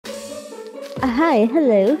Hi,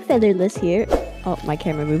 hello, Featherless here. Oh, my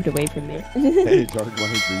camera moved away from me. Hey, Dark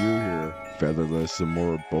Money for you here. Featherless, some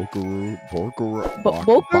more Bokura.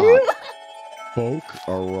 Bokaru?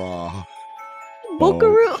 Bokura.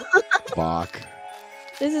 Bokaru? Bok.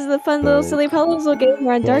 This is the fun little silly puzzle game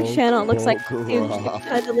where on Dark's channel it looks like two Bokura.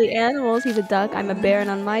 cuddly animals. He's a duck, I'm a bear, and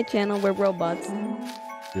on my channel we're robots.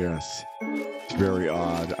 Yes. It's very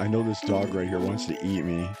odd. I know this dog right here wants to eat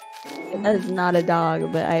me. That is not a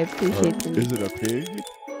dog, but I appreciate them. Is it a pig?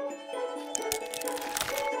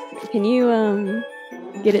 Can you,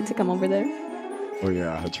 get it to come over there? Oh,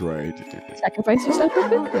 yeah, that's right. Sacrifice yourself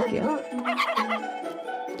real quick? Thank you.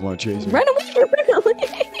 Want to chase me? Run away! Run away!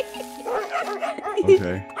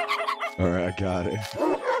 Okay. Alright, I got it.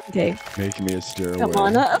 Okay. Making me a stairway. Come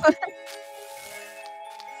on up.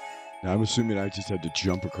 Now, I'm assuming I just had to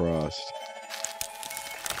jump across.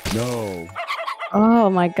 No. Oh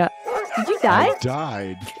my god. Did you die? I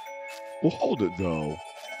died. Well, hold it, though.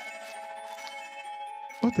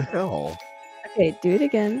 What the hell? Okay, do it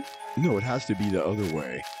again. No, it has to be the other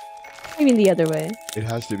way. What do you mean the other way? It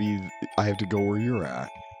has to be... I have to go where you're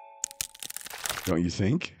at. Don't you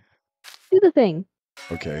think? Do the thing.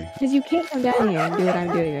 Okay. Because you can't come down here and do what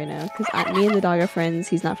I'm doing right now. Because me and the dog are friends.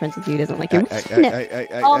 He's not friends with you. He doesn't like you.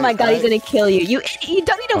 Oh my god, he's gonna kill you. You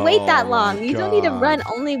don't need to wait that long. You don't need to run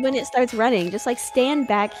only when it starts running. Just like stand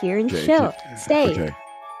back here and chill. Stay. Okay.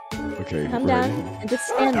 Okay. Come down and just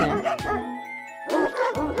stand there.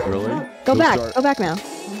 Really? Go back. Go back now.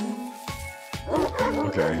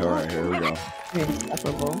 Okay, alright, here we go. You're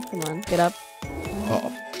insufferable. Come on, get up.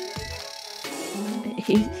 Oh.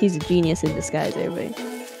 He's a genius in disguise, everybody.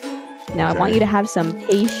 Now I want you to have some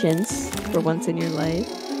patience for once in your life.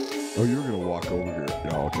 Oh, you're gonna walk over here.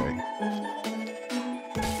 Oh, okay.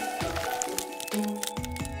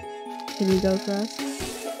 Can you go across?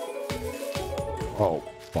 Oh,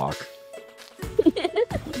 fuck.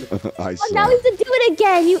 I Oh, now we have to do it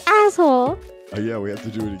again, you asshole! Oh, yeah, we have to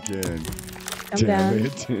do it again. Come down.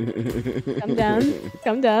 It. Come down.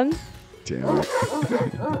 Come down. Damn it.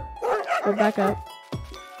 Go back up.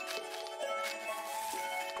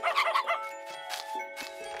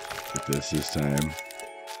 Get this time.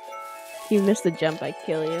 If you miss the jump, I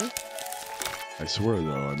kill you. I swear,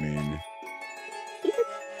 though, I mean...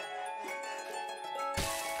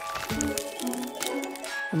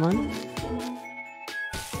 Come on.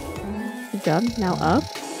 Good job. Now up.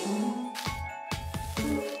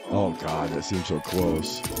 Oh, God, that seems so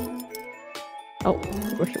close. Oh,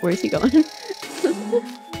 where's he going?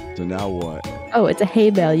 So now what? Oh, it's a hay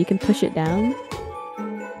bale. You can push it down.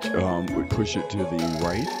 We push it to the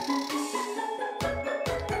right?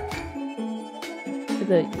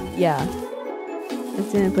 Yeah.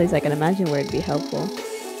 It's in a place I can imagine where it'd be helpful.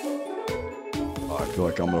 Oh, I feel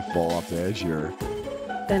like I'm gonna fall off the edge here.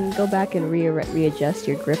 Then go back and readjust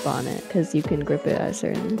your grip on it, because you can grip it at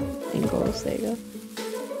certain angles. There you go.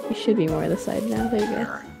 You should be more to the side now. There you go.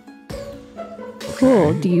 Okay.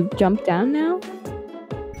 Cool. Do you jump down now?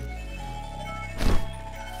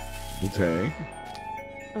 Okay.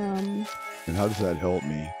 And how does that help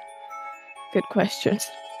me? Good question.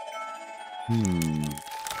 Come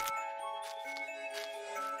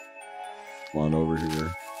on over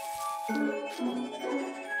here.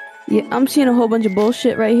 Yeah, I'm seeing a whole bunch of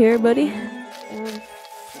bullshit right here, buddy.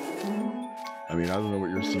 I mean, I don't know what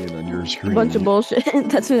you're seeing on your screen. A bunch of bullshit.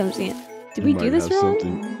 That's what I'm seeing. Did we do this wrong?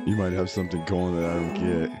 You might have something going that I don't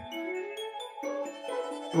get.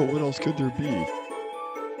 Oh, what else could there be?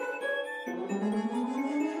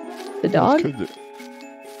 The dog?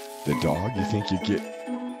 The dog? You think you get...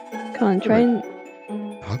 Come on, try and...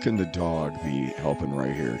 How can the dog be helping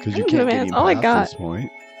right here? Because you can't get him past this point.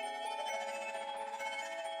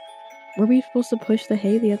 Were we supposed to push the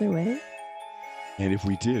hay the other way? And if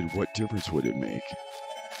we did, what difference would it make?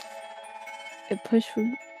 It pushed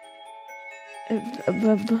from... I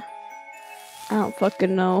don't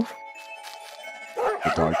fucking know.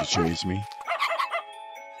 The dog to chase me?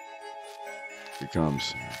 Here it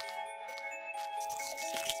comes.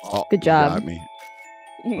 Oh, good job. Got me.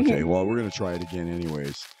 Okay, well, we're going to try it again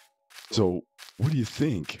anyways. So, what do you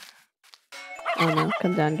think? Oh no,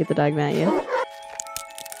 come down, get the dog mad at you.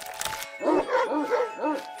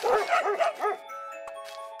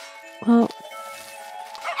 Well,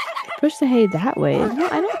 push the hay that way. No,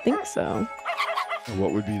 I don't think so.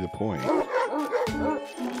 What would be the point?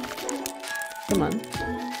 Come on.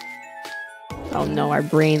 Oh no, our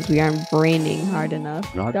brains. We aren't braining hard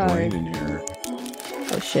enough. Not braining here.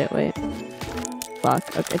 Oh shit, wait.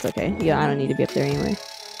 Fuck. Okay, it's okay. Yeah, I don't need to be up there anyway.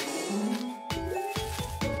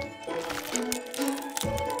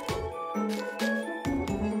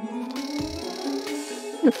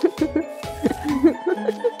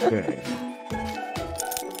 Okay.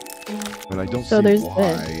 But I don't So see there's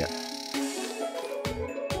why. this.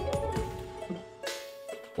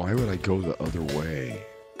 Why would I go the other way?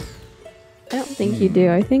 I don't think you do.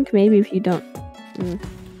 I think maybe if you don't...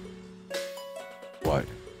 What?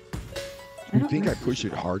 You think I push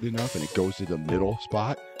it hard enough and it goes to the middle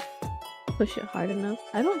spot? Push it hard enough?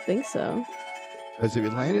 I don't think so. Because if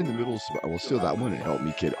it landed in the middle spot, well, still, that wouldn't help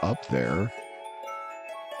me get up there.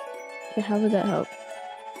 Yeah, how would that help?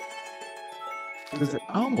 Because it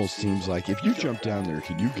almost seems like if you jump down there,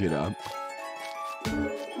 can you get up?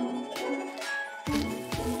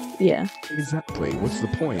 Yeah. Exactly. What's the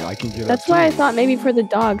point? I can get That's up why I too. thought maybe for the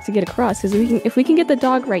dog to get across. Because if we can get the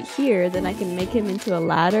dog right here, then I can make him into a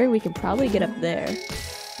ladder. We can probably get up there.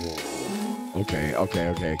 Okay.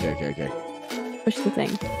 Push the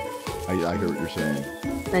thing. I hear what you're saying.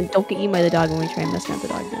 And don't get eaten by the dog when we try and mess around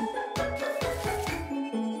with the dog then.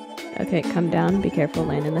 Okay, come down. Be careful.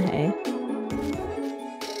 Land in the hay.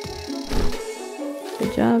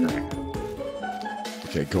 Good job.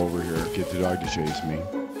 Okay, go over here. Get the dog to chase me.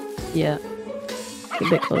 Yeah. Get a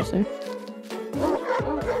bit closer.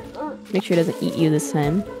 Make sure it doesn't eat you this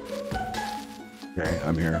time. Okay,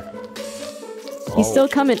 I'm here. He's still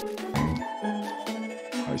coming.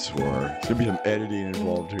 I swear. There's gonna be some editing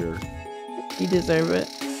involved here. You deserve it.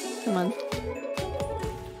 Come on.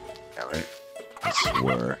 Damn it. I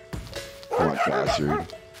swear. Come on, bastard.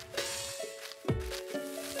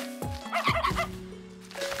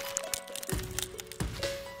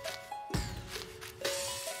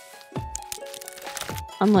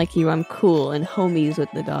 Unlike you, I'm cool and homies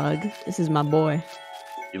with the dog. This is my boy.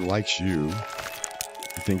 He likes you.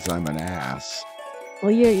 He thinks I'm an ass.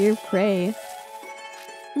 Well, you're prey.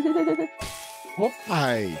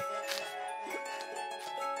 Why?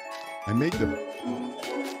 I made the...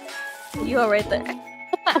 You are right there.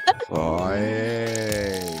 Oh,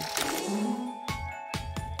 hey.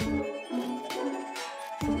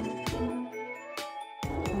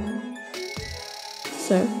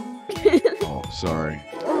 Sir. Oh, sorry.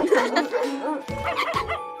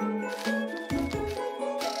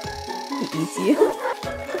 He eats you.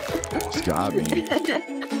 Almost got me.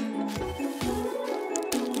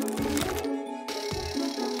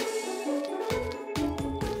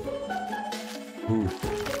 Ooh.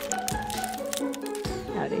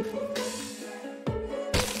 Howdy.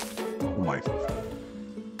 Oh my.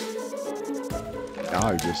 Now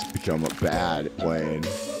I've just become bad at playing.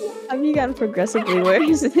 Have you gotten progressively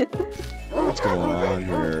worse? What's going on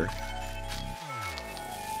here?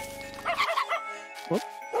 Whoop,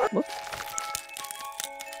 whoop.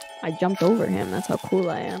 I jumped over him. That's how cool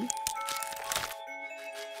I am.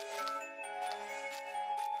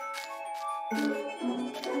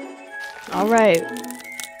 All right.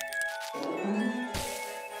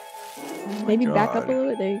 Maybe back up a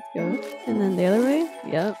little bit. There you go. And then the other way.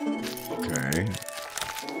 Yep. Okay.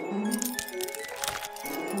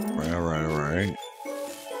 Right.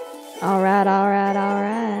 All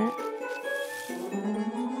right.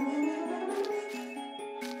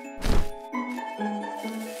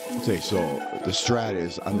 Okay, so the strat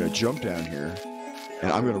is I'm going to jump down here,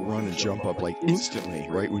 and I'm going to run and jump up like instantly,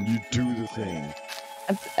 right when you do the thing.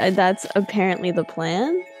 That's apparently the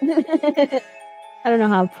plan. I don't know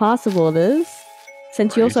how possible it is.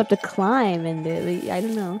 Since you also have to climb and I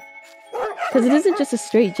don't know. Because it isn't just a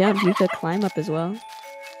straight jump. You have to climb up as well.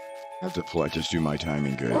 I have to just do my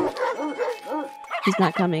timing good. He's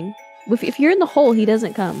not coming. If you're in the hole, he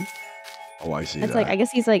doesn't come. Oh, I see It's that. like, I guess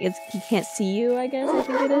he's like, he can't see you, I guess, I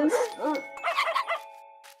think it is.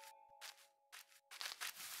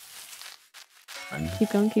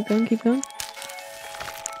 Keep going.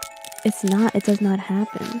 It does not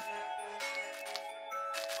happen.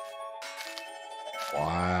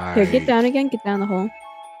 Why? Here, get down again, get down the hole.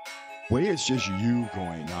 Wait, it's just you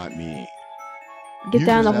going, not me. Get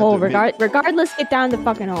down the hole, regardless, get down the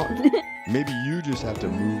fucking hole. Maybe you just have to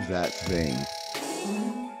move that thing.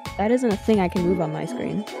 That isn't a thing I can move on my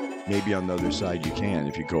screen. Maybe on the other side you can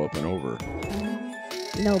if you go up and over.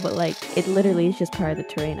 No, but like, it literally is just part of the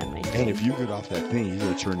terrain on my screen. And if you get off that thing, he's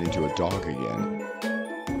going to turn into a dog again.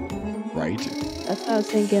 Right? That's what I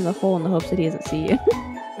was thinking, in the hole in the hopes that he doesn't see you.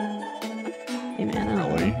 Hey man, I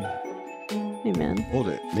don't know. Hey man. Hold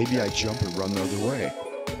it. Maybe I jump and run the other way.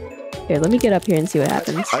 Here, let me get up here and see what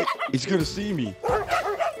happens. He's going to see me.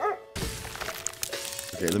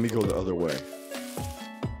 Okay, let me go the other way.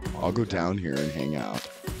 I'll go down here and hang out.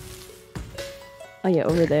 Oh yeah,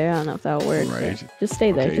 over there. I don't know if that'll work. Right. Just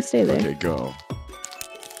stay there. Okay, Just stay there. Okay, go.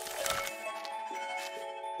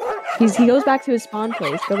 He goes back to his spawn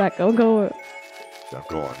place. Go back. Go. Yeah,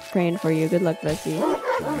 go on. Praying for you. Good luck, Bessie.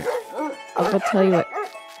 point. I'll tell you what.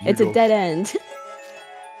 It's a dead end.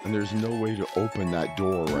 And there's no way to open that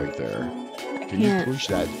door right there. Can can't. you push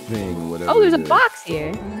that thing, whatever? Oh, there's a box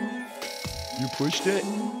here. You pushed it?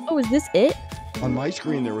 Oh, is this it? On my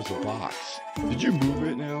screen, there was a box. Did you move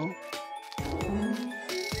it now?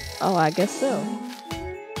 Oh, I guess so.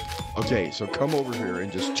 Okay, so come over here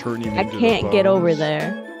and just turn him I into can't the get over bones.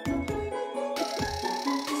 there.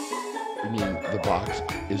 I mean, the box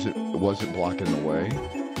wasn't blocking the way?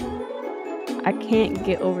 I can't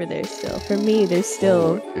get over there still. For me, there's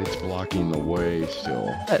still... Oh, it's blocking the way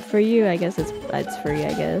still. But for you, I guess it's free,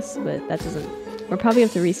 I guess. But that doesn't... We'll probably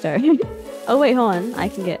have to restart. Oh, wait, hold on. I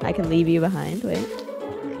can leave you behind. Wait.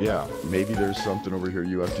 Yeah, maybe there's something over here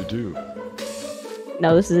you have to do.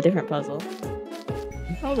 No, this is a different puzzle.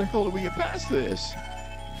 How the hell did we get past this?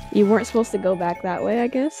 You weren't supposed to go back that way, I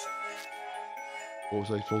guess? What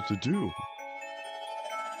was I supposed to do?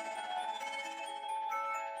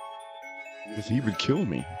 Because he would kill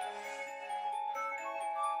me.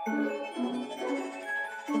 I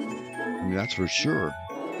mean, that's for sure.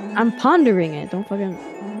 I'm pondering it. Don't fucking...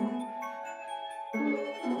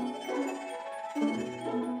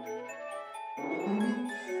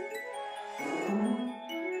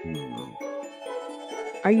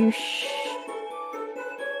 Are you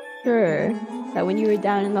sure that when you were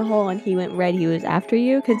down in the hole and he went red, he was after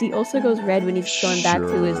you? Because he also goes red when he's going back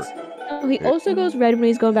to his... No, he also goes red when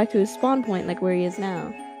he's going back to his spawn point, like where he is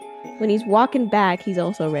now. When he's walking back, he's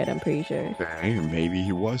also red, I'm pretty sure. Okay, maybe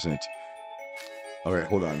he wasn't. Alright,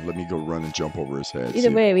 hold on. Let me go run and jump over his head.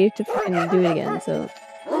 Either way, we have to fucking do it again, so...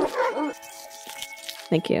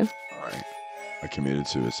 Thank you. Alright. I committed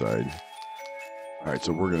suicide. Alright,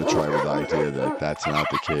 so we're gonna try with the idea that that's not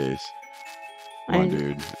the case. Come on,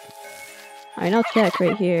 dude. Alright, I'll check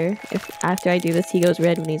right here. If after I do this, he goes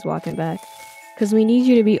red when he's walking back. Because we need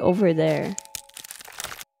you to be over there.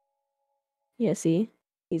 Yeah, see?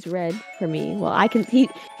 He's red for me. Well, I can...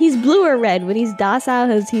 He's blue or red. When he's docile,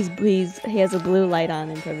 he has a blue light on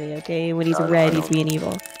him for me, okay? When he's red, he's being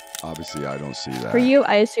evil. Obviously, I don't see that. For you,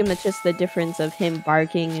 I assume it's just the difference of him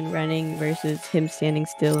barking and running versus him standing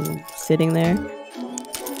still and sitting there.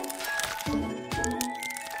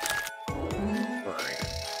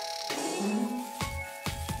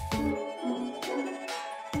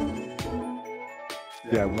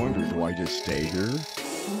 Yeah, I wonder, do I just stay here?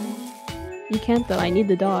 You can't though, I need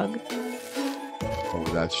the dog. Oh,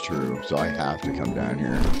 that's true. So I have to come down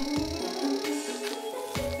here.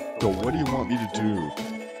 So what do you want me to do?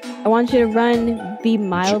 I want you to run, be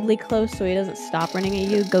mildly close so he doesn't stop running at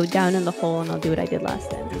you, go down in the hole, and I'll do what I did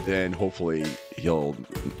last time. And then hopefully he'll...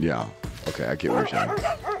 Yeah. Okay, I get what you're saying.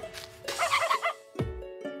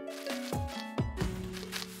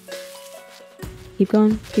 Keep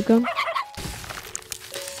going, keep going.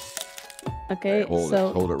 Okay, Hold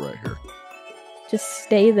it right here. Just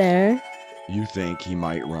stay there. You think he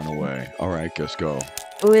might run away. Alright, let's go.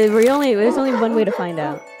 There's only one way to find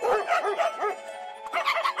out.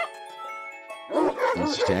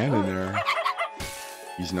 He's standing there.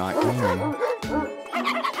 He's not coming.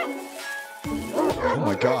 Oh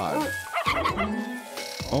my god.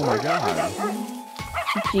 Oh my god.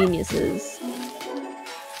 Geniuses.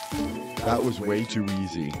 That was way too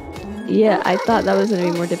easy. Yeah, I thought that was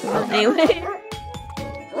gonna be more difficult anyway.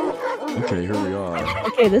 Okay, here we are.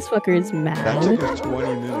 Okay, this fucker is mad. That took us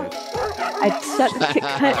 20 minutes.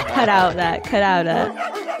 Cut out that. Cut out that.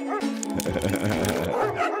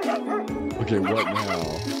 Okay, what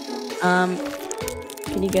now?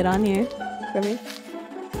 Can you get on here for me?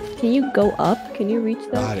 Can you go up? Can you reach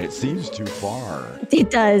that? God, it seems too far.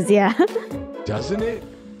 It does, yeah. Doesn't it?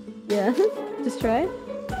 Yeah. Just try.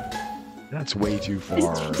 That's way too far.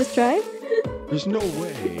 Just try. There's no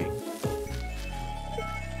way.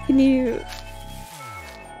 Can you...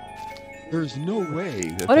 There's no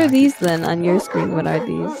way. What are these then on your screen? What are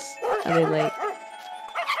these? Are they like...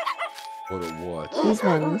 What are what? These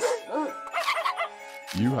ones.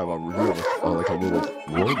 You have like a little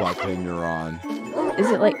robot thing you're on.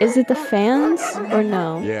 Is it the fans or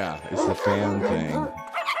no? Yeah, it's the fan thing.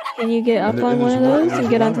 Can you get up on one of those and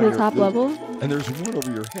get onto the top level? And there's one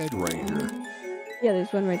over your head right here. Yeah,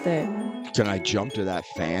 there's one right there. Can I jump to that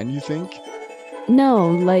fan, you think? No,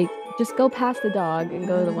 like, just go past the dog and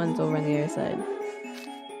go to the ones over on the other side.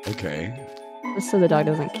 Okay. Just so the dog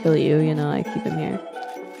doesn't kill you, you know, I keep him here.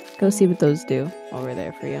 Go see what those do while we're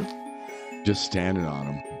there for you. Just standing on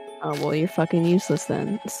them. Oh, well, you're fucking useless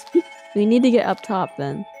then. We need to get up top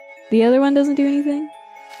then. The other one doesn't do anything?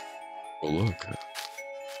 Oh, look.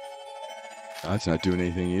 That's not doing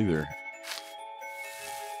anything either.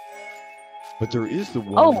 But there is the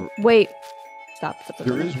one... Oh, wait. Stop.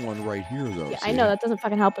 There is one right here, though. Yeah, I know, that doesn't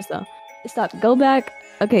fucking help us, though. Stop. Go back.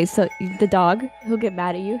 Okay, so the dog, he'll get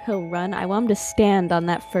mad at you. He'll run. I want him to stand on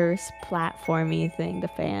that first platformy thing, the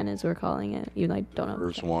fan, as we're calling it. Even though I don't know.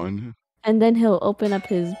 First one. And then he'll open up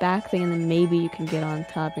his back thing, and then maybe you can get on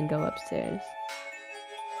top and go upstairs.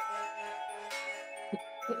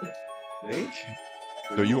 Think?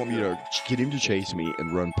 So you want me to get him to chase me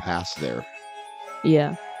and run past there?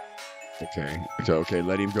 Yeah. Okay. So, okay,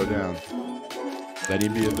 let him go down. Let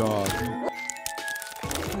him be a dog.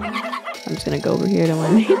 I'm just gonna go over here, don't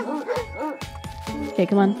worry. Okay,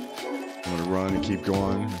 come on. I'm gonna run and keep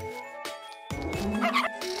going.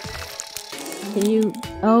 Can you...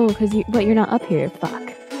 Oh, because you... But you're not up here.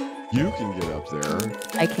 Fuck. You can get up there.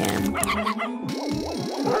 I can.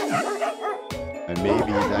 And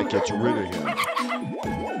maybe that gets rid of him.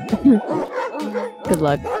 Good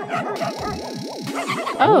luck.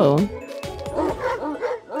 Oh.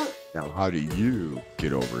 Now, how do you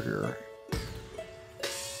get over here?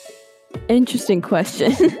 Interesting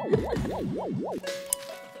question.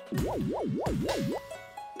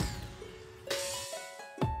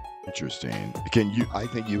 Interesting. Can you? I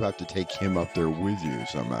think you have to take him up there with you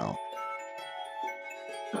somehow.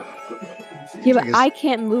 Yeah, but I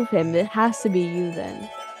can't move him. It has to be you then.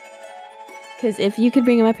 Because if you could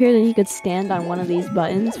bring him up here, then he could stand on one of these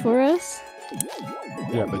buttons for us.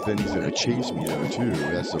 Yeah, but then he's gonna chase me though too.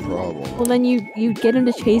 That's the problem. Well, then you get him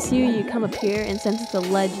to chase you. You come up here, and since it's a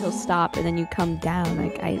ledge, he'll stop, and then you come down.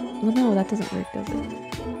 Well, no, that doesn't work, does it?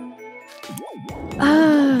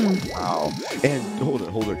 Ah. Wow. And hold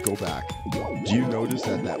it. Go back. Do you notice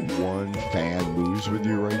that one fan moves with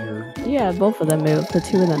you right here? Yeah, both of them move. The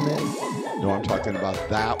two of them move. No, I'm talking about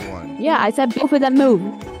that one. Yeah, I said both of them move.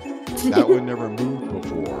 That one never moved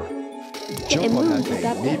before. Jump on that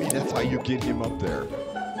thing. Maybe that's how you get him up there.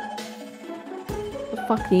 The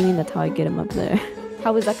fuck do you mean that's how I get him up there?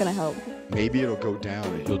 How is that gonna help? Maybe it'll go down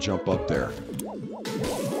and he'll jump up there.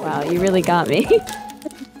 Wow, you really got me.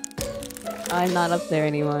 I'm not up there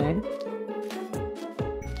anymore.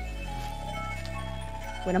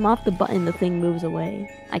 When I'm off the button, the thing moves away.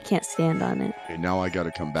 I can't stand on it. Okay, now I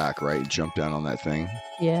gotta come back, right? Jump down on that thing.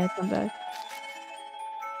 Yeah, come back.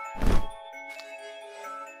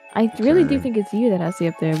 I really do think it's you that has to be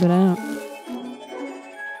up there, but I don't.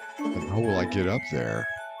 But how will I get up there?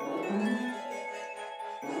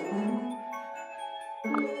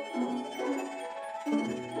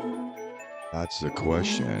 That's the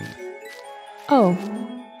question. Oh.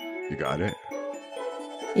 You got it?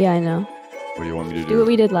 Yeah, I know. What do you want me to do? Do what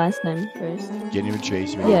we did last time first. Get him to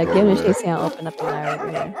chase me. Yeah, get him to chase me. I'll open up the ladder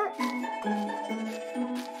over here.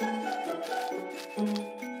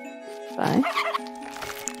 Bye.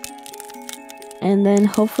 And then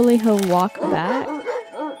hopefully he'll walk back.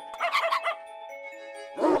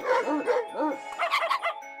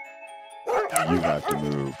 You have to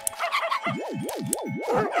move.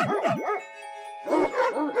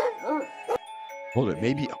 Hold it,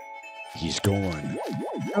 maybe he's going.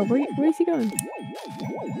 Oh, where is he going?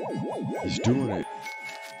 He's doing it.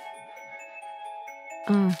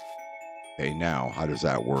 Hey, now, how does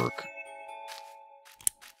that work?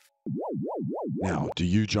 Now, do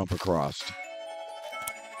you jump across?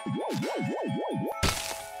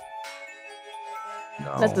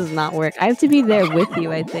 No. That does not work. I have to be there with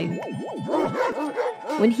you, I think.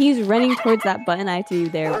 When he's running towards that button, I have to be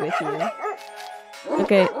there with you.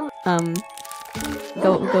 Okay,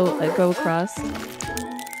 go across.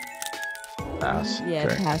 Pass. Yeah,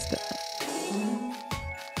 okay. past it.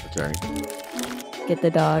 Okay. Get the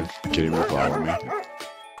dog. Get him to follow me.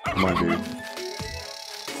 Come on, dude.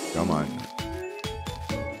 Come on.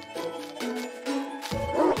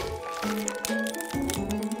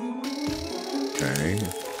 Okay.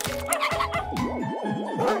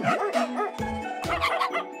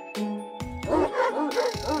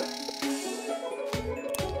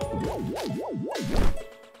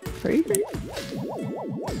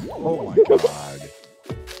 Oh my god.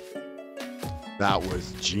 That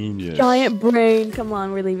was genius. Giant brain. Come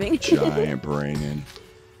on, we're leaving. Giant braining.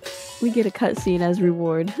 We get a cutscene as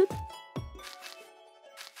reward. It's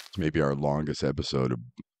maybe our longest episode of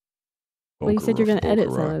Bokura. Well, you said you're going to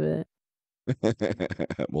edit some of it.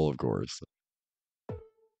 Well, of course.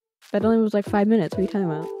 That only was like 5 minutes. What are you talking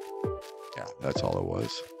about? Yeah, that's all it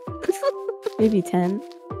was. Maybe 10.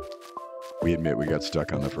 We admit we got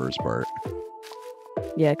stuck on the first part.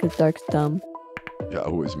 Yeah, because Dark's dumb. Yeah,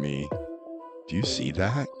 it was me. Do you see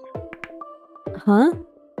that? Huh?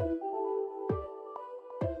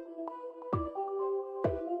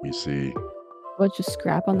 You see. What, just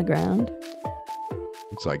scrap on the ground?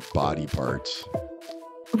 It's like body parts.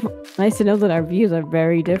 Nice to know that our views are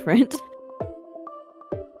very different.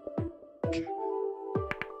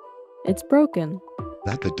 It's broken.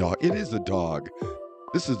 That the dog? It is the dog.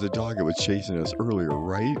 This is the dog that was chasing us earlier,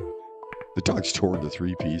 right? The dog's torn to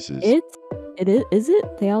 3 pieces. It is. Is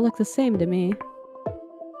it? They all look the same to me.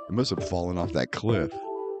 It must have fallen off that cliff.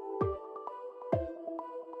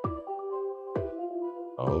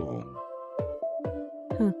 Oh.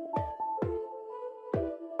 Huh.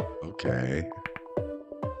 Okay.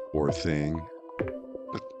 Poor thing.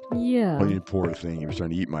 Yeah. Oh, you poor thing. He was trying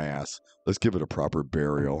to eat my ass. Let's give it a proper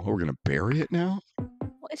burial. Oh, we're going to bury it now?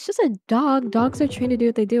 Well, it's just a dog. Dogs are trained to do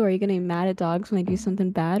what they do. Are you going to be mad at dogs when they do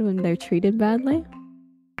something bad when they're treated badly?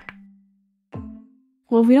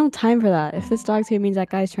 Well, we don't have time for that. If this dog's here, it means that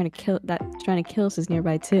guy's trying to kill us is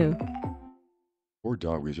nearby too. Poor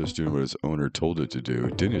dog was just doing what his owner told it to do.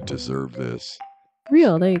 It didn't deserve this.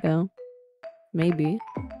 Real, there you go. Maybe.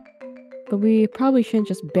 But we probably shouldn't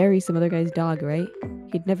just bury some other guy's dog, right?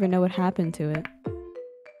 He'd never know what happened to it.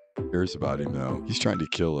 Who cares about him, though? He's trying to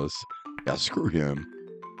kill us. Yeah, screw him.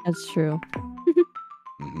 That's true.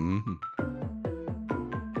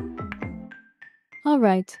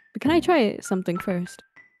 Alright, but can I try something first?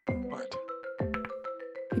 What?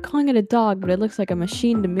 You're calling it a dog, but it looks like a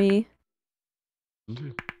machine to me.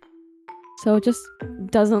 So it just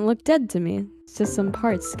doesn't look dead to me. It's just some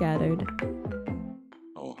parts scattered.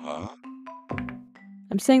 Oh, huh?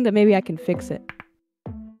 I'm saying that maybe I can fix it.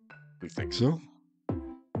 You think so?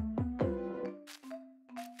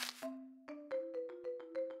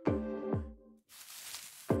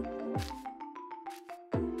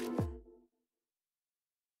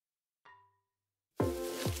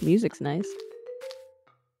 Music's nice.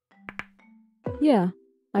 Yeah,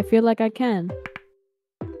 I feel like I can.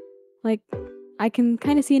 Like, I can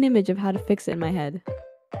kind of see an image of how to fix it in my head.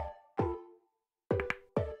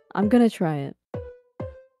 I'm gonna try it.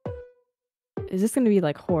 Is this gonna be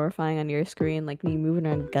like horrifying on your screen, like me moving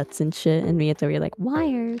around guts and shit, and me at the rear like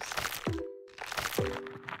wires?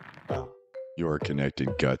 You are connecting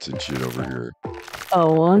guts and shit over here.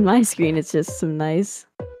 Oh, well, on my screen it's just some nice.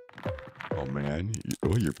 Oh man,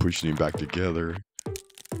 you're pushing him back together.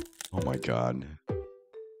 Oh my god.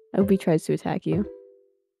 I hope he tries to attack you.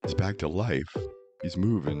 He's back to life. He's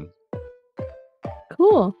moving.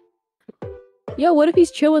 Cool. Yo, what if he's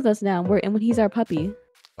chill with us now? And when he's our puppy.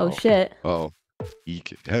 Oh shit. Oh.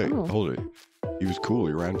 Hey, hold it. He was cool.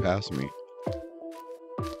 He ran past me.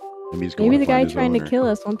 Maybe the guy trying to kill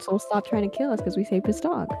us will stop trying to kill us because we saved his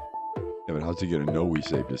dog. Yeah, but how's he gonna know we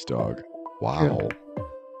saved his dog? Wow. True.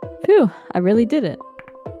 Phew, I really did it.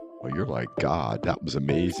 Oh, you're like God. That was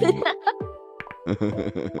amazing.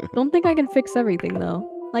 Don't think I can fix everything though.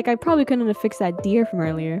 Like I probably couldn't have fixed that deer from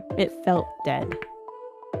earlier. It felt dead.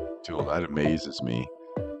 Dude, that amazes me.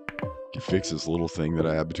 You fix this little thing that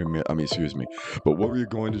I have between me. I mean, excuse me. But what were you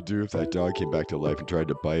going to do if that dog came back to life and tried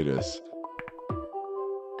to bite us? ...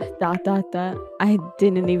 I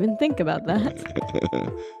didn't even think about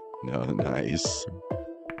that. No, nice.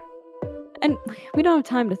 And we don't have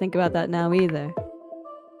time to think about that now either.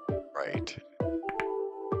 Right.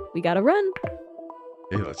 We gotta run.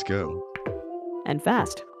 Hey, let's go. And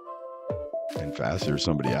fast. And fast? There's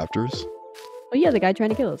somebody after us? Oh yeah, the guy trying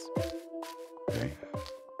to kill us. Okay.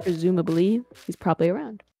 Presumably, he's probably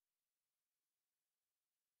around.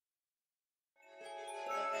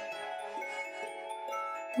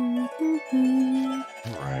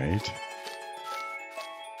 Alright.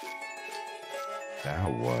 Now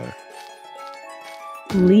what?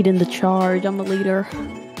 Leading the charge. I'm the leader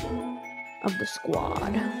of the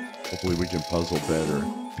squad. Hopefully we can puzzle better.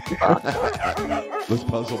 Let's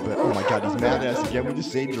puzzle better. Oh my god, he's mad at us again. We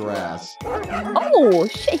just saved your ass. Oh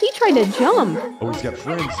shit, he tried to jump. Oh, he's got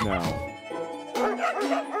friends now.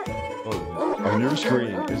 Oh, on your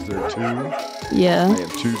screen, is there 2? Yeah. I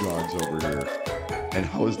have 2 dogs over here. And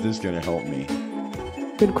how is this gonna help me?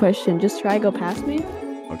 Good question. Just try go past me.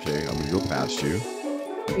 Okay, I'm gonna go past you.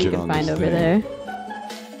 You can find over there.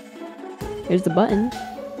 Here's the button.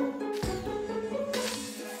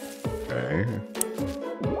 Okay.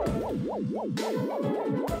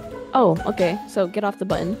 Oh, okay. So get off the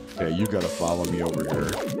button. Okay, you gotta follow me over here.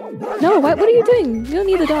 No, what are you doing? We don't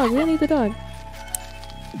need the dog. We don't need the dog.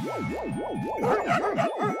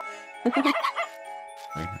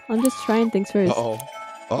 I'm just trying things first. Uh-oh.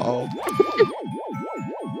 Uh-oh.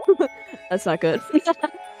 That's not good.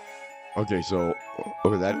 Okay, so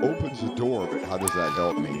that opens the door, but how does that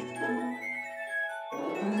help me?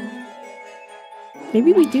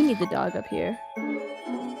 Maybe we do need the dog up here.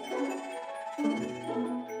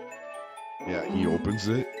 Yeah, he opens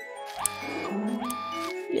it.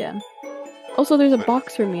 Yeah. Also, there's a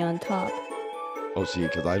box for me on top. Oh, see,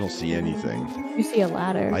 because I don't see anything. You see a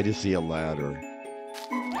ladder. I just see a ladder.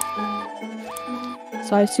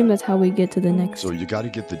 So I assume that's how we get to the next. So you got to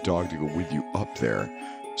get the dog to go with you up there.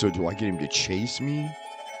 So do I get him to chase me?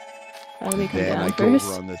 Then I go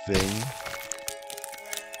over on the thing.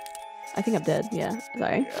 I think I'm dead. Yeah,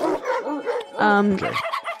 sorry. Okay.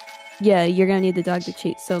 Yeah, you're gonna need the dog to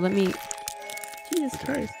chase. So let me. Jesus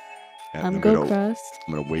Christ. Yeah, go across.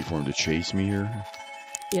 I'm gonna wait for him to chase me here.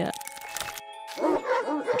 Yeah.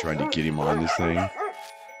 I'm trying to get him on this thing.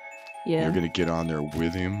 Yeah. You're gonna get on there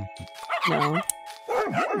with him. No.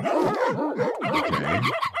 Okay.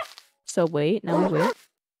 So wait. Now we wait.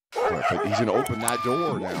 But he's gonna open that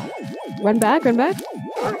door now. Run back. Run back.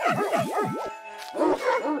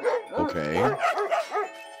 Okay.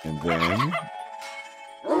 And then.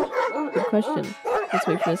 Good question. Let's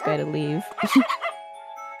wait for this guy to leave.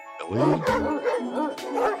 Really?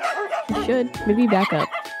 He should. Maybe back up.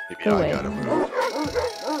 Maybe Go I away. gotta move.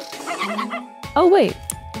 Oh wait.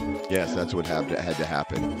 Yes, that's what had to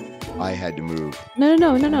happen. I had to move. No.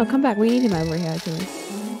 Come back. We need him over here actually.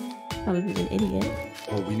 I was an idiot.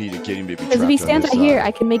 Oh, we need to get him to be trapped. Because if he stands right here,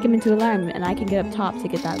 I can make him into a ladder, and I can get up top to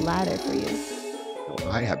get that ladder for you.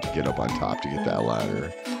 I have to get up on top to get that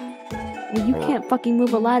ladder. Well, you can't fucking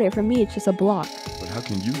move a ladder. For me, it's just a block. But how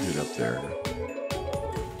can you get up there?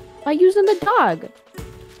 By using the dog.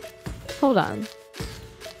 Hold on.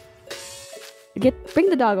 Bring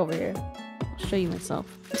the dog over here. I'll show you myself.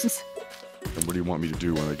 And what do you want me to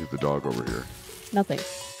do when I get the dog over here? Nothing.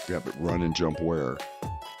 Yeah, but run and jump where?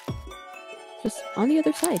 Just on the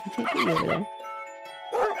other side. You can't get you over there.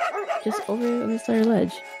 Just over on this other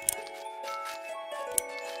ledge.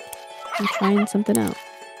 I'm trying something out.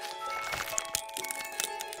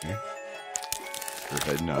 Okay. You're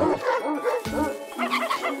heading up.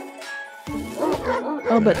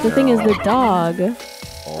 Oh, but the thing is the dog.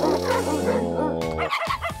 Oh.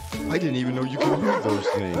 I didn't even know you could move those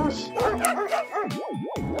things.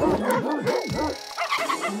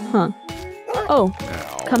 Huh. Oh,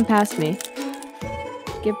 Ow. come past me.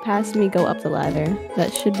 Get past me, go up the ladder.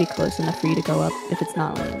 That should be close enough for you to go up. If it's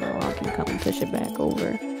not, let me know. I can come and push it back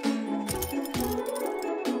over.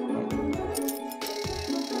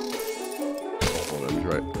 Hold on, let me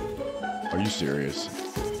try it. Are you serious?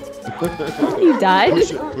 You died?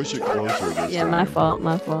 Push it closer this Yeah, time. my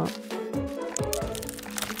fault.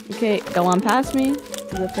 Okay, go on past me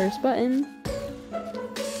to the first button.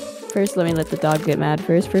 First, let me let the dog get mad.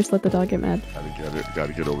 First, let the dog get mad.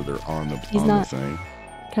 Gotta get over there on the He's not. the thing.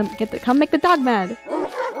 Come make the dog mad.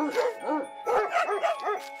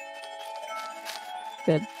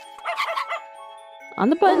 Good. On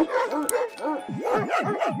the button.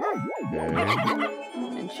 Okay.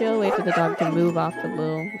 And chill, wait for the dog to move off the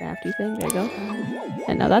little rafty thing. There you go.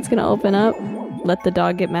 And now that's gonna open up. Let the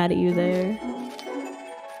dog get mad at you there.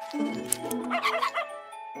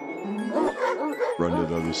 Run to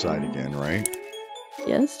the other side again, right?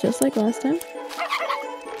 Yes, just like last time.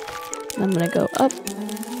 I'm gonna go up.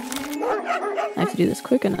 I have to do this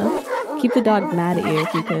quick enough. Keep the dog mad at you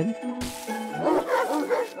if you could.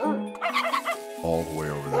 All the way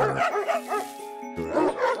over there. Good.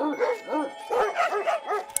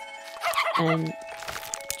 And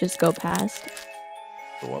just go past.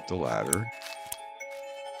 Go up the ladder.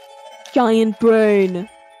 Giant brain!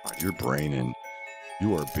 God, you're braining.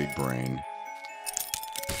 You are a big brain.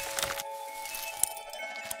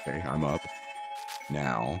 Okay, I'm up.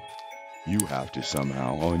 Now, you have to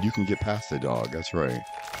somehow... Oh, and you can get past the dog. That's right.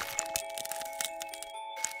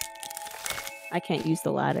 I can't use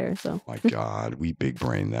the ladder, so. My God, we big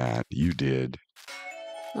brain that. You did.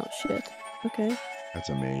 Oh shit. Okay. That's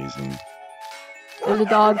amazing. There's a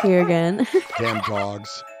dog here again. Damn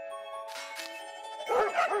dogs.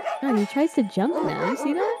 God, he tries to jump now. You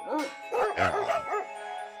see that? Yeah.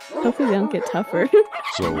 Hopefully they don't get tougher.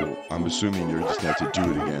 So, I'm assuming you're just going to have to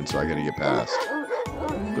do it again, so I got to get past.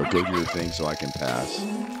 Go do your thing so I can pass.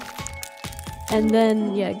 And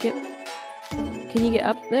then, yeah, Can you get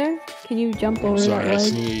up there? Can you jump over Sorry, that I ledge?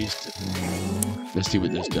 sneezed. Let's see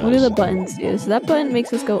what this does. What do the buttons do? So that button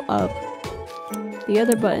makes us go up. The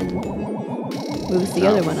other button moves the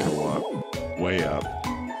other one up. Go up. Way up.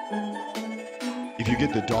 If you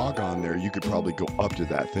get the dog on there, you could probably go up to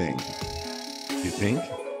that thing. You think?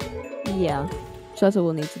 Yeah. So that's what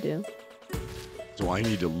we'll need to do. So I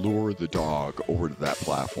need to lure the dog over to that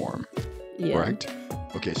platform. Yeah. Correct?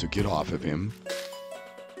 Okay, so get off of him.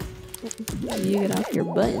 You get off your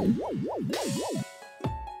button.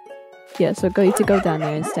 Yeah, so you to go down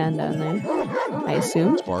there and stand down there. I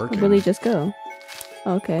assume. It's barking. Or will he just go?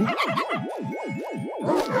 Okay.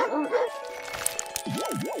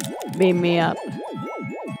 Beam me up.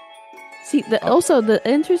 See, also the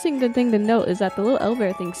interesting thing to note is that the little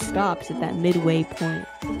elevator thing stops at that midway point.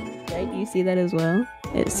 Right? You see that as well?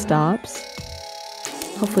 It stops.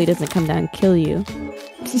 Hopefully it doesn't come down and kill you.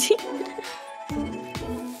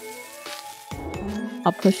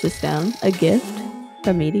 I'll push this down. A gift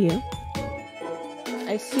from me to you.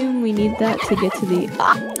 I assume we need that to get to the...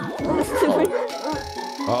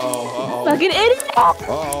 Fucking idiot!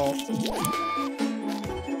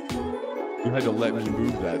 You had to let me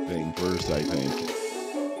move that thing first, I think.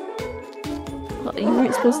 Well, you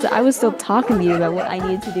weren't supposed to... I was still talking to you about what I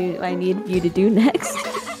needed to do. I need you to do next.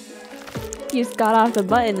 You just got off the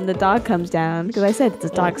button and the dog comes down. Because I said the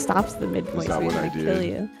dog stops at the midpoint, so he's gonna kill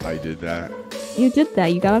you. I did that? You did that.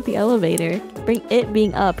 You got off the elevator. It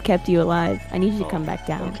being up kept you alive. I need you to come back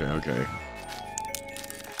down. Okay.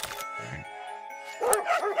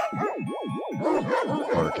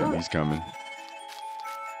 Barking, he's coming.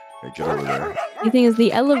 Okay, get over there. The thing is,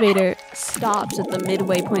 the elevator stops at the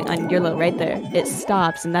midway point on your low, right there. It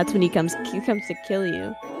stops, and that's when he comes to kill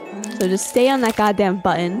you. So just stay on that goddamn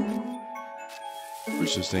button.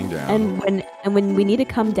 Push this thing down. And when we need to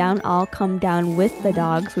come down, I'll come down with the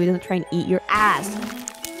dog so he doesn't try and eat your ass.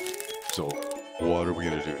 So, what are we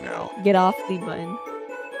gonna do now? Get off the button.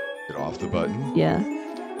 Get off the button? Yeah.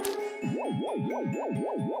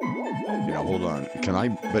 Now hold on. Can I?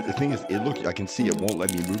 But the thing is, I can see it won't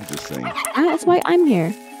let me move this thing. That's why I'm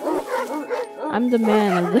here. I'm the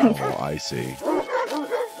man of the... Oh, I see.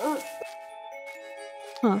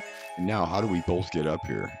 Huh. Now, how do we both get up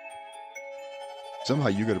here? Somehow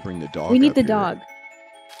you got to bring the dog. We need up the here. dog.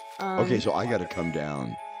 Okay, so I got to come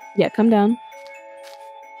down. Yeah, come down.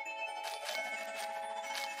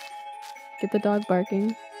 Get the dog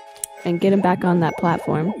barking. And get him back on that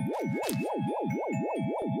platform.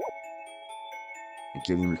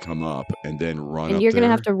 Get him to come up and then run up. And you're going to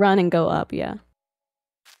have to run and go up, yeah.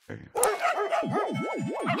 Okay. Here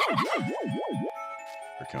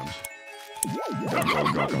it comes.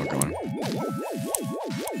 Go on.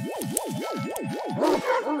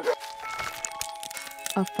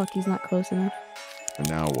 Oh fuck, he's not close enough. And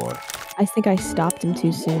now what? I think I stopped him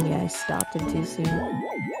too soon. Yeah, I stopped him too soon.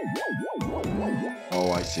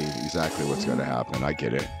 Oh, I see exactly what's going to happen. I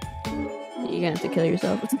get it. You're gonna have to kill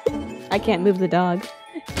yourself. I can't move the dog.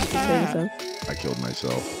 You have to kill yourself. I killed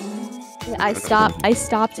myself. I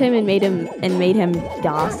stopped him and made him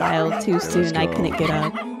docile too soon. I couldn't get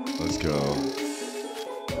up. Let's go.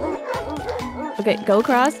 Okay, go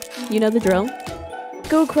across. You know the drill.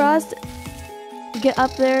 Go across. Get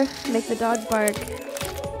up there. Make the dog bark.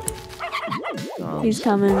 He's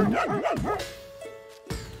coming.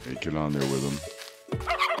 Hey, get on there with him.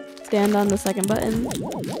 Stand on the second button.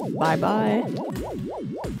 Bye bye.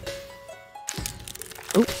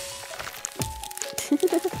 Oh.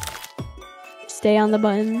 Stay on the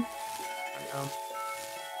button.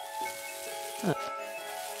 There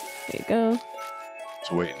you go.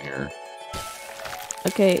 Just waiting here.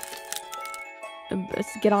 Okay.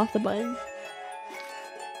 Let's get off the button.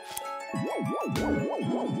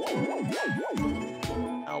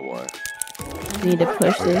 Now what? You need to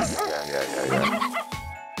push this. Yeah.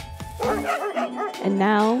 And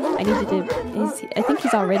now I need you to. I think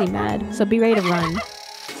he's already mad. So be ready to run.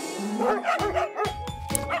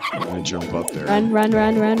 I'm gonna jump up there. Run.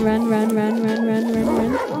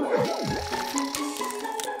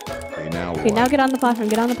 Okay, now Okay, what? now get on the platform.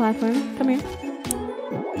 Get on the platform. Come here.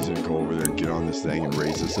 He's gonna go over there and get on this thing and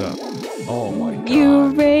raise us up. Oh my god. You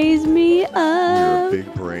raise me up. You're a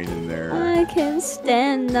big brain in there. I can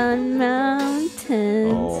stand on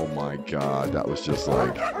mountains. Oh my god, that was just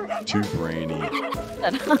like too brainy.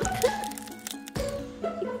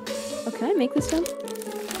 Oh, can I make this jump?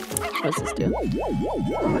 What does this do?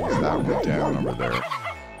 Brings that one down over there.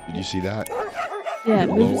 Did you see that? Yeah, it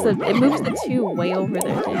moves the two way over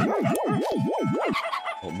there, dude.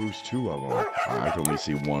 Oh, it moves two of them. I can only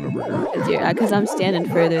see one over here. Because I'm standing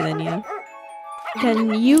further than you.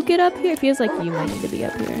 Can you get up here? It feels like you might need to be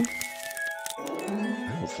up here.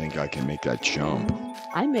 I don't think I can make that jump.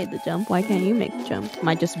 I made the jump. Why can't you make the jump? Am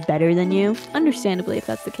I just better than you? Understandably, if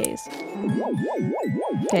that's the case.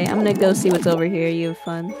 Okay, I'm gonna go see what's over here. You have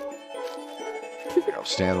fun. I'll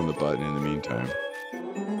stand on the button in the meantime.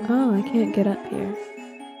 Oh, I can't get up here.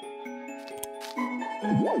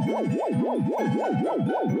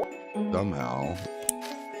 Somehow.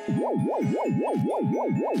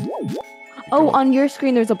 Oh, on your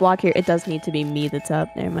screen there's a block here. It does need to be me that's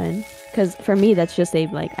up. Never mind. Because for me, that's just a,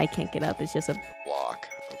 like, I can't get up. It's just a... Block.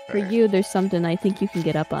 For Okay. you, there's something I think you can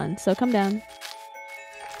get up on. So come down.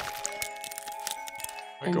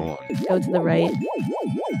 And Go on. go to the right.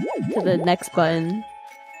 To the next button.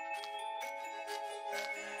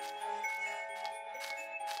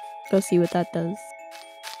 Go see what that does.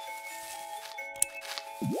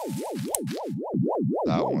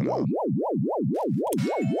 that one up.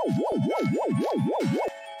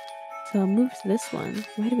 So it moves this one.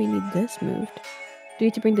 Why do we need this moved? Do we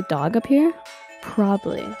have to bring the dog up here?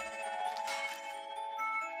 Probably.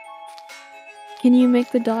 Can you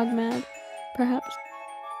make the dog mad? Perhaps?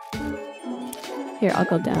 Here, I'll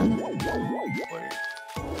go down.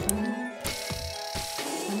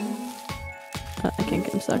 Oh, I can't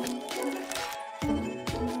get him stuck.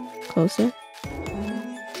 Closer.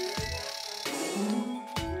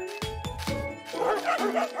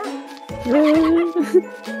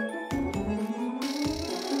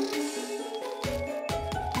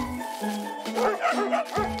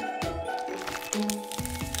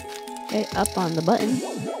 Okay, up on the button.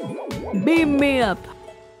 Beam me up!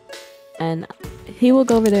 And he will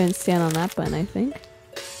go over there and stand on that button, I think.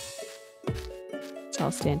 So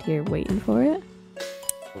I'll stand here waiting for it.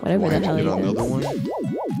 Whatever the hell he does. Another one?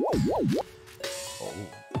 Oh.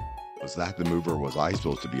 Was that the move, or was I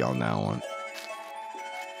supposed to be on that one?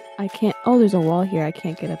 I can't. Oh, there's a wall here. I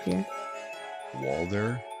can't get up here. Wall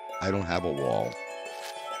there? I don't have a wall.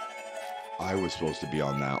 I was supposed to be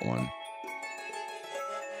on that one.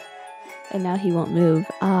 And now he won't move.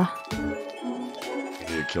 Ah. We need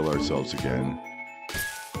to kill ourselves again.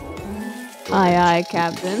 Aye, aye,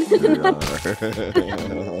 Captain.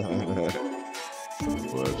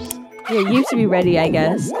 Whoops. Yeah, you used to be ready, I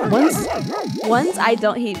guess. Once I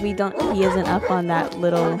don't, he isn't up on that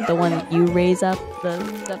little, the one you raise up,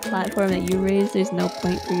 the platform that you raise. There's no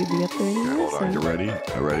point for you to be up there anymore. Hold on, you ready?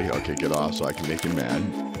 You ready? Okay, get off so I can make him mad.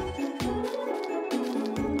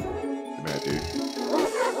 Get mad, dude.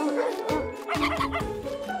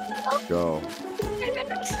 Go.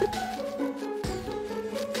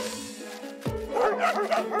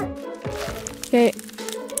 Okay.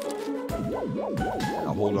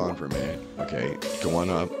 Now hold on for a minute. Okay, go on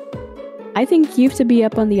up. I think you have to be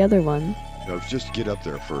up on the other one. No, just get up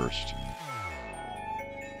there first.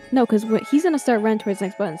 No, because he's gonna start running towards the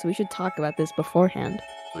next button, so we should talk about this beforehand.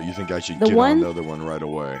 So you think I should get on the other one right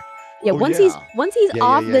away? Yeah, once he's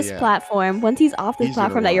off this platform, once he's off this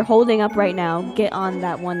platform that you're holding up right now, get on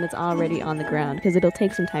that one that's already on the ground, because it'll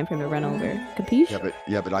take some time for him to run over. Capiche?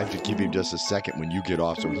 Yeah, but I have to give him just a second when you get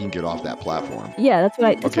off so he can get off that platform. Yeah, that's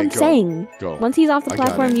what I'm saying. Go. Once he's off the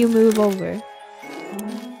platform, you move over.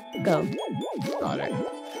 Go. Got it.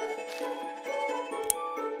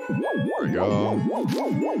 There we go.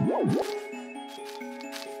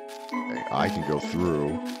 Okay, I can go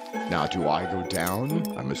through. Now, do I go down?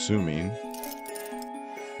 I'm assuming.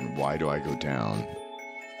 And why do I go down?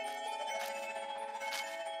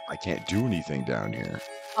 I can't do anything down here.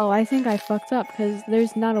 Oh, I think I fucked up because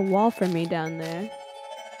there's not a wall for me down there.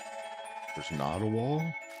 There's not a wall?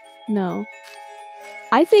 No.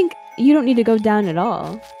 I think you don't need to go down at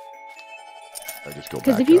all. I just go back.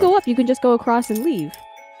 Because if you go up, you can just go across and leave.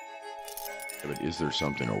 Yeah, but is there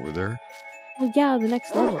something over there? Well, yeah, the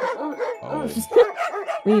next level. Oh.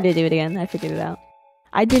 We need to do it again. I figured it out.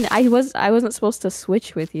 I wasn't supposed to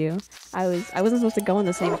switch with you. I wasn't supposed to go on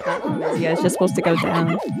the same platform as you. I was just supposed to go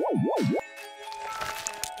down.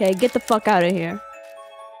 Okay, get the fuck out of here.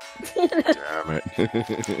 Damn it.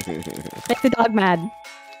 Make the dog mad.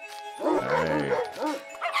 Hey.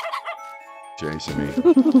 Chasing me.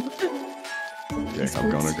 Okay, I'm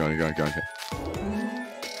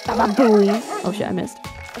going. Oh shit, I missed.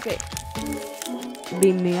 Okay.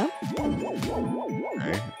 Beam me up.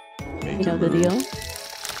 Okay. You know the deal.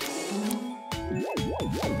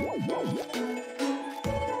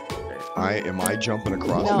 Am I jumping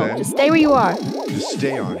across No, then? just stay where you are. Just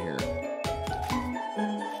stay on here.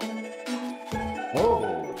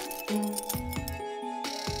 Whoa.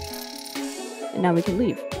 And now we can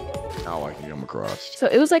leave. Now I can come across. So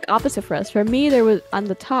it was like opposite for us. For me, there was on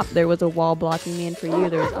the top there was a wall blocking me, and for you,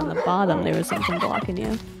 there was on the bottom there was something blocking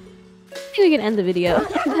you. I think we can end the video.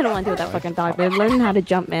 I don't want to deal with that fucking dog. They're learning how to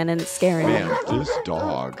jump, man, and it's scaring me. Man, this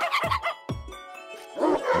dog.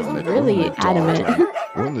 He's really adamant.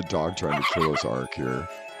 We're in the dog trying to kill us arc here.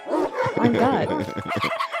 Oh my god.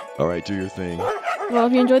 Alright, do your thing. Well,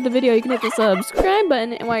 if you enjoyed the video, you can hit the subscribe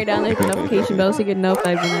button, and while you're down there, hit the notification bell so you get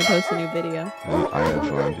notified when I post a new video. I have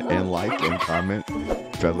fun. And like and comment.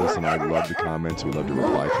 Featherless and I love the comments. We love to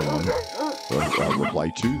reply to them. Reply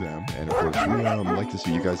to them. And of course, we like to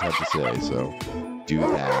see what you guys have to say. So, do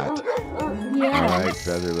that. Yeah. Alright,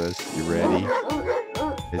 Featherless, you ready?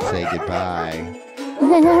 Let's say goodbye.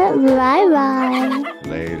 Bye-bye.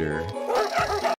 Later.